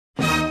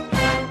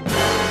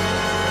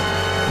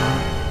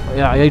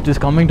Yeah, it is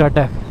coming to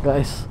attack,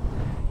 guys.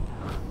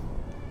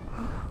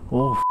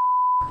 Oh,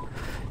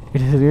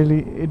 it is really,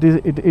 it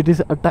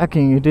is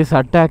attacking. It is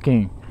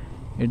attacking.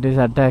 It is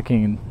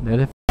attacking.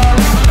 There is.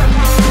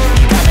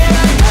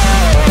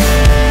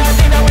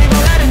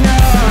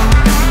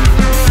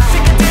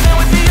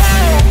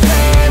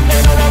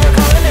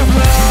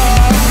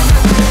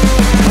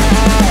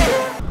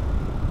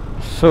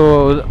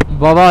 So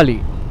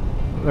Bavali.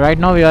 Right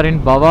now we are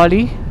in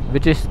Bavali,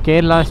 which is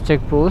Kerala's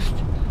checkpost.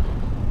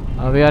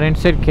 We are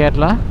inside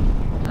Kerala,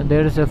 and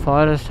there is a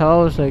forest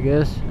house, I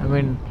guess. I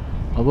mean,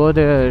 above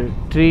the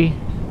tree.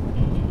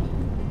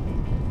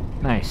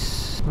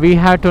 Nice. We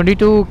have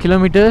 22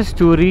 kilometers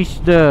to reach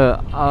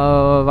the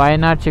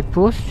Wayanad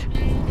checkpost.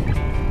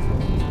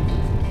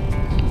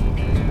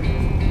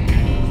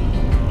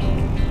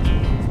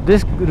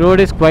 This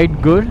road is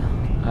quite good.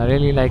 I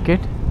really like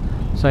it.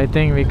 So I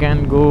think we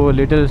can go a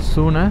little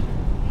sooner.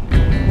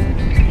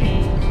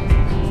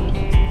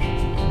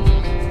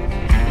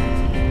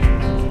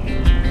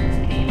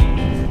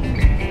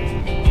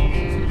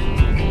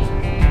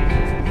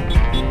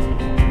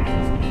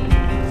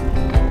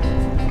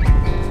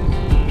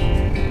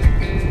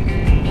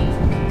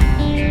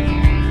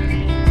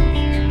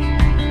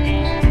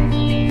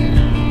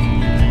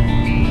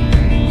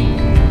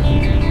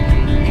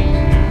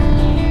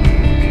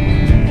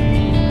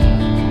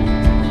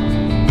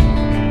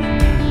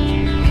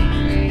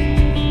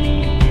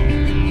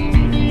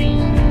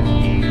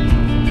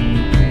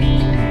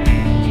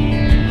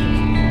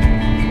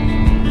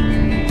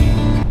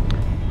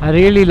 I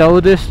really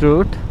love this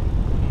route.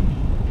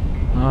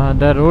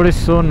 The road is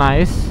so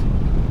nice.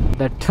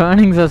 The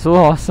turnings are so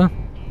awesome.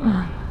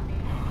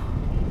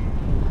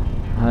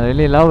 I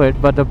really love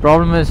it, but the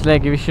problem is,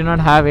 like, we should not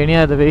have any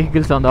other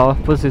vehicles on the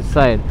opposite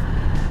side.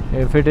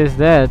 If it is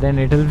there, then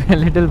it will be a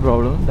little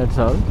problem, that's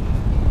all.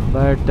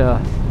 But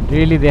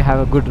really they have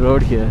a good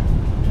road here.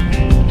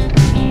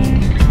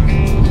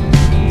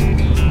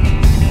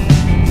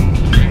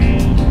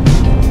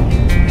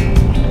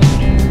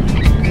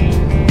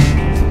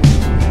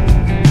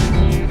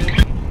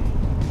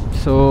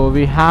 So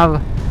we have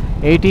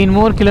 18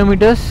 more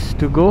kilometers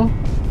to go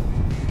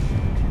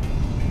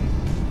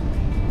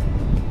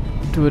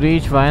to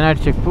reach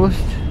Wayanad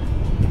checkpost.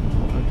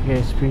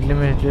 Okay, speed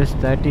limit is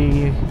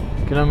 30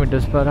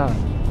 kilometers per hour.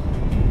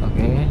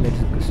 Okay,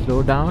 let's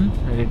slow down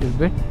a little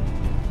bit.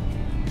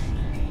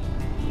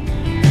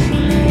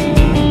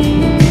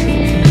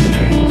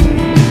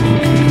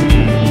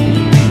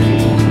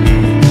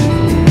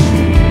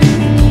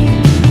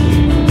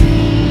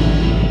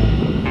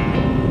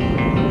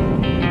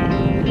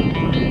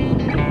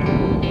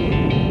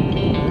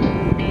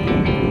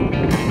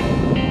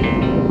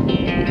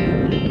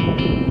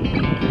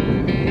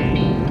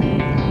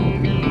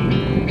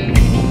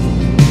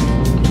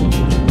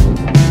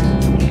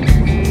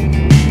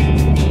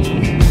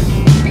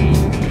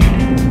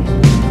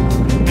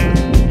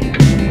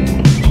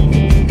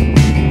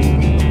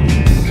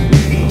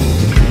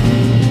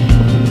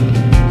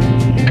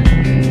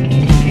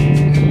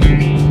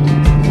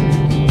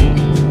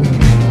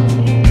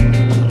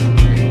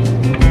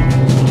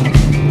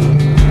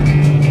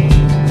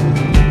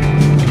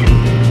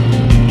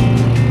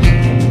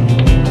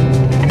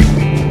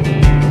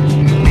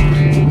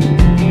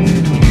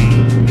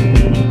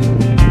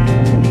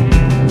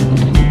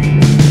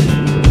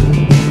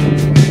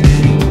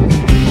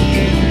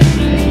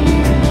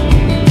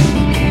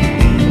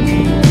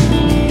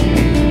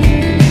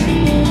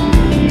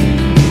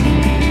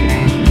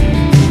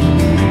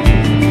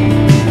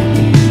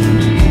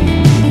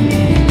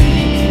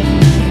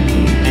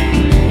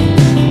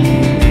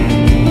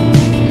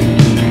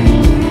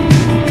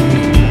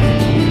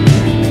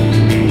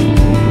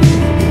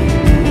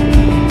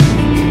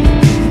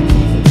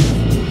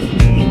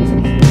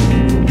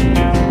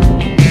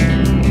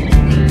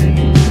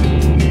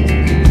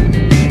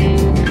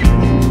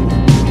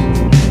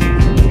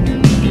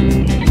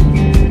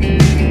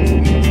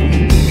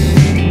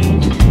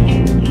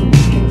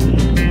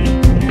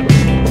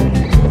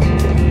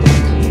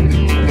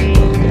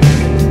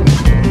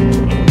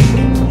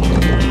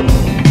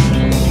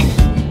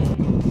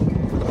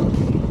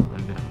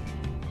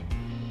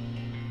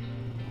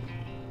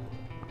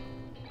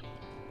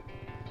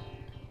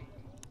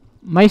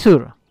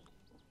 Mysore.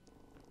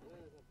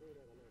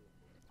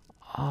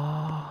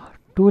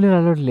 Two-wheeler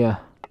allowed liya.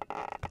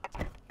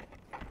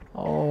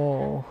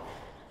 Oh,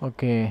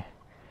 okay.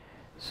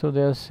 So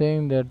they are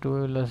saying that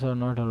two-wheelers are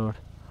not allowed.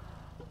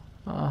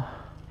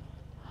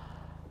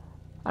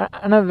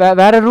 And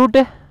where a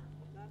route?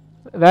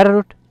 Where a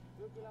route?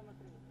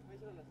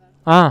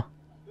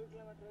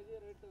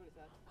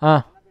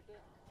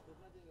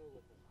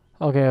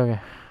 Okay, okay.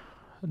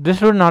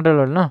 This route not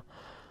allowed, no?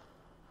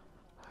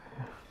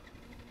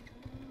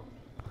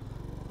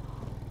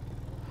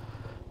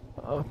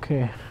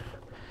 Okay,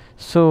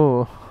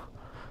 so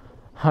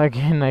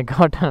again I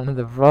got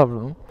another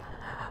problem.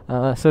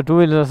 So two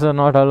wheelers are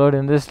not allowed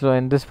in this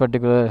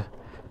particular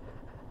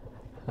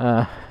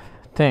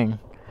thing.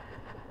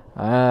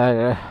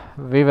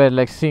 We were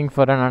like seeing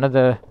for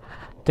another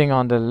thing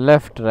on the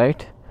left,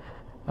 right?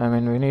 I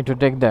mean, we need to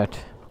take that.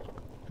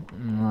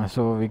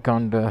 So we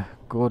can't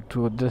go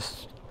through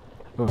this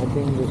road. I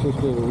think this is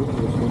the route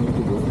which we need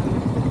to go.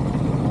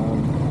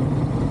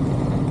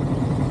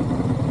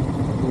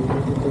 We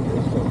need to take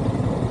this road.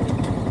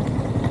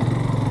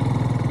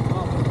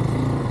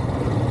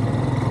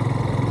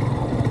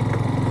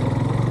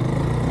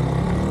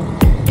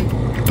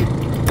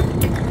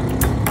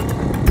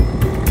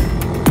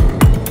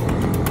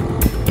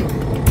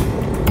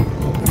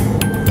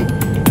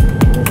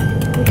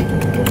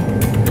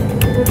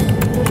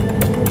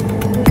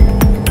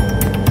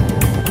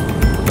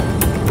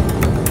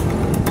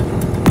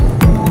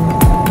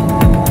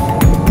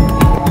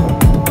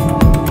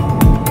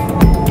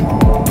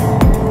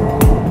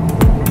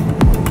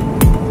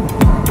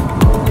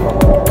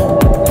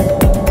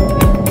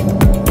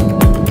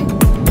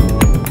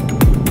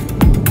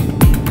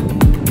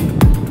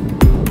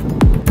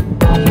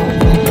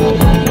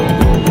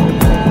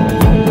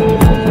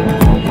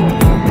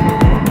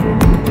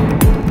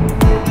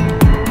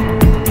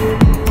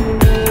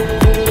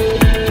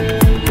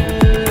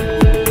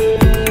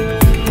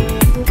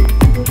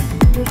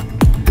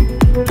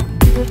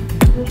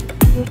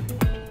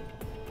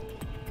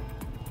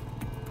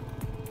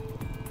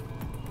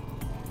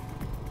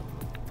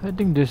 I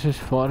think this is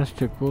Forest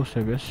Checkpost,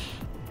 I guess.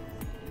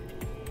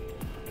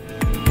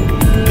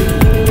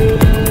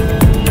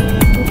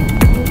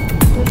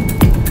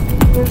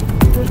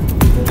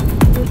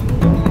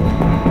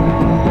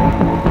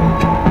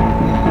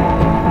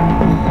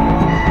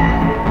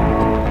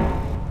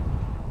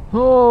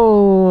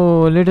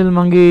 Oh, little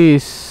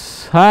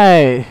monkeys.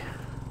 Hi.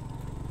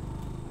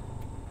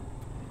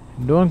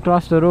 Don't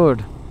cross the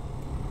road.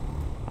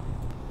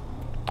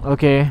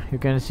 Okay, you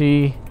can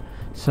see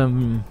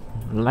some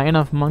line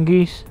of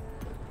monkeys.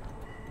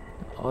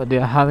 Oh, they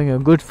are having a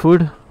good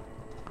food.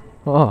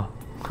 Oh.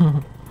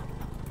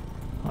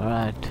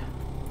 Alright.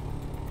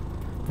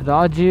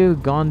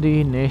 Rajiv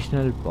Gandhi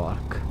National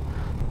Park.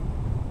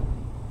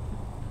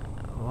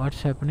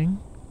 What's happening?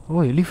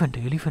 Oh, elephant.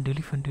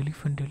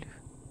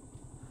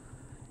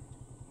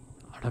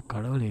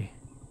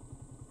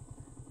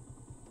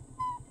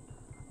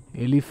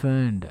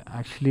 Elephant.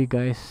 Actually,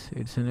 guys,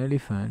 it's an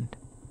elephant.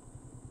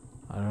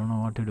 I don't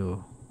know what to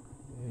do.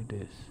 It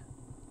is.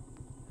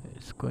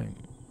 It's going.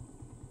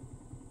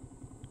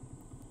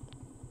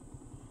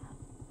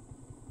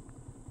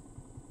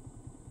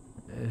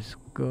 It's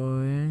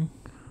going.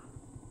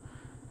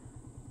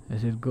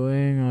 Is it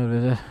going, or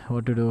is it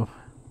what to do?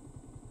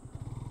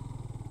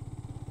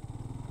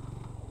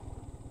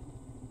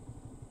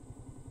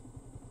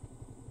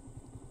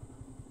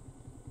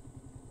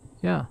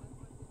 Yeah.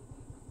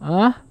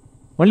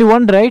 Only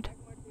one, right?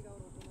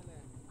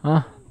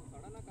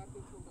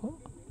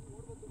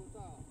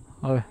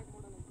 Okay.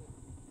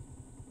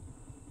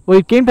 Oh,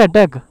 it came to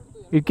attack.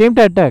 It came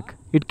to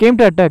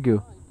attack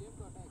you.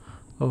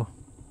 Oh.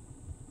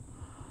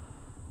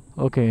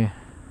 Okay.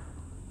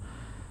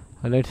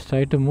 Let's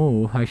try to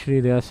move. Actually,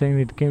 they are saying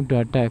it came to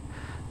attack.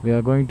 We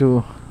are going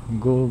to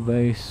go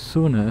by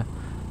sooner,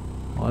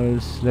 or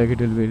else like it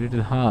will be a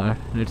little hard.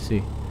 Let's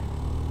see.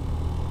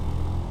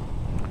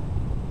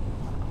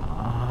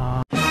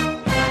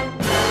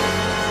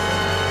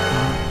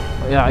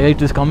 Yeah,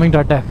 it is coming to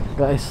attack,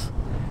 guys.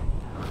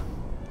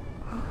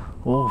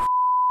 Oh,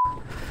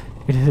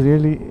 it is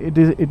really, it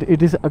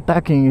is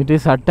attacking. The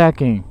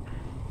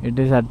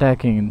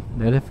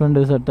elephant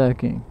is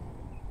attacking.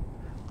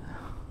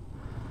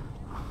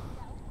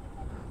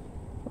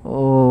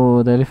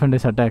 Oh, the elephant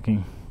is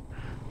attacking.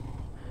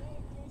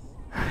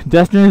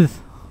 Just miss.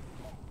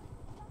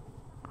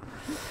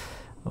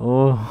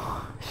 Oh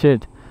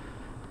shit,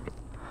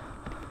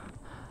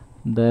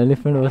 the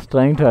elephant was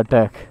trying to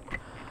attack.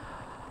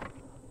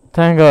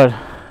 Thank God.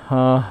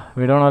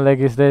 We don't know, like,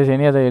 is there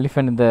any other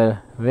elephant in the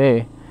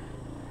way?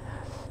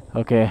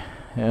 Okay.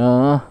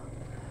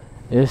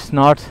 It's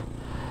not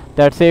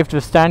that safe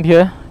to stand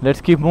here. Let's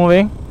keep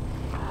moving,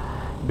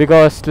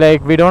 because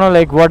like we don't know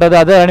like what are the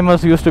other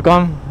animals used to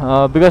come,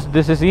 because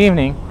this is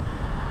evening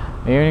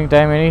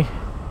time,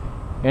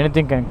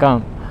 anything can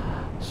come.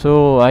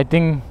 So I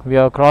think we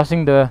are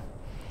crossing we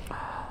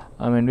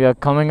are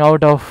coming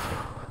out of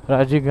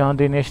Rajiv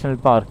Gandhi National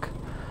Park.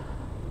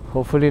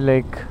 Hopefully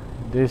like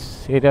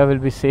this area will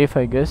be safe,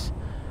 I guess.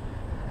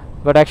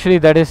 But actually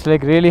that is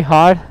like really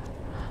hard.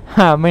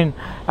 I mean,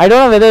 I don't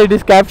know whether it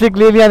is captured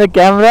clearly on the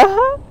camera.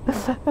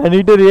 I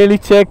need to really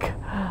check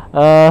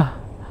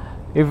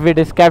if it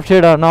is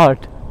captured or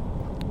not.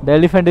 The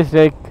elephant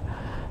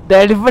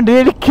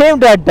really came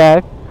to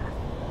attack.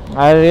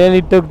 I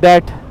really took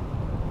that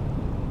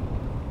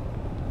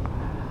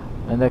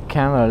on the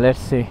camera. Let's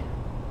see.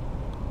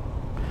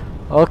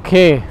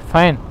 Okay,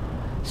 fine.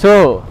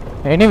 So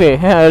anyway,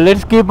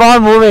 let's keep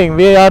on moving.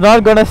 We are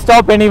not gonna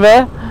stop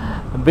anywhere,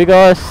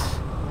 because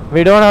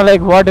we don't know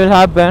like what will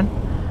happen.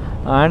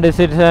 And it's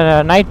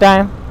night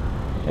time.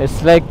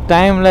 It's like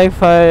time like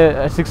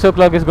 6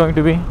 o'clock is going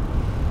to be.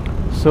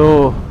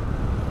 So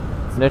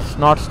let's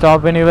not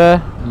stop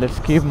anywhere. Let's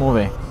keep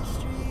moving.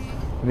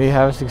 We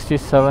have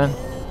 67.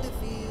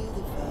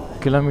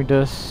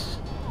 kilometers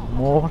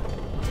more.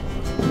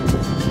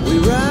 We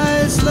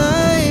rise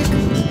like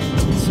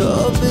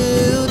tall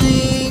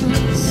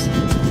buildings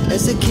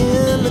as the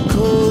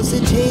chemicals,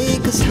 they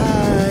take us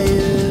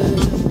higher.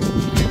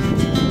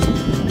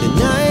 The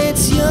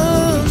night's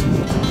young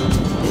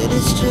and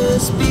it's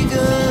just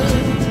begun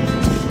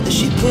as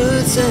she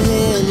puts her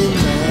hand in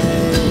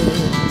mine.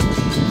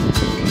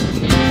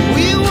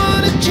 We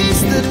wanna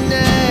chase the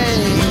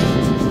night,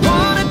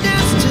 wanna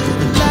dance to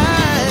the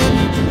light,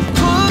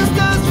 pull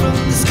stars from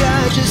the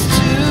sky, just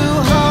two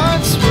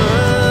hearts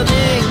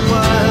running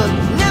wild.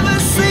 Never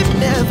sleep,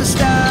 never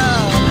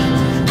stop,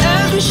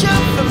 as we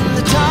shout from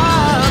the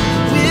top.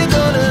 We're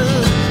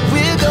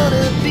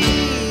gonna be.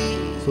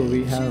 So we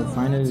have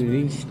finally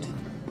reached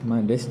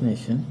my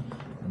destination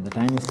and the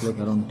time is like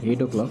around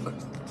 8 o'clock.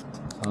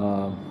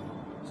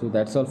 So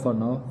that's all for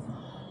now.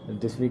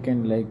 This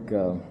weekend,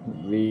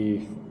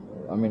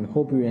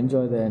 hope you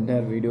enjoy the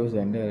entire videos, the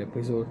entire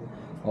episode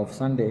of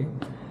Sunday.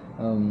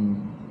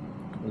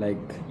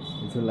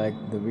 If you like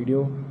the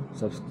video,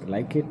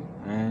 like it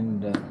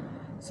and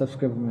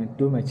subscribe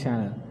to my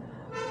channel.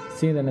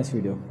 See you in the next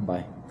video.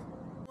 Bye.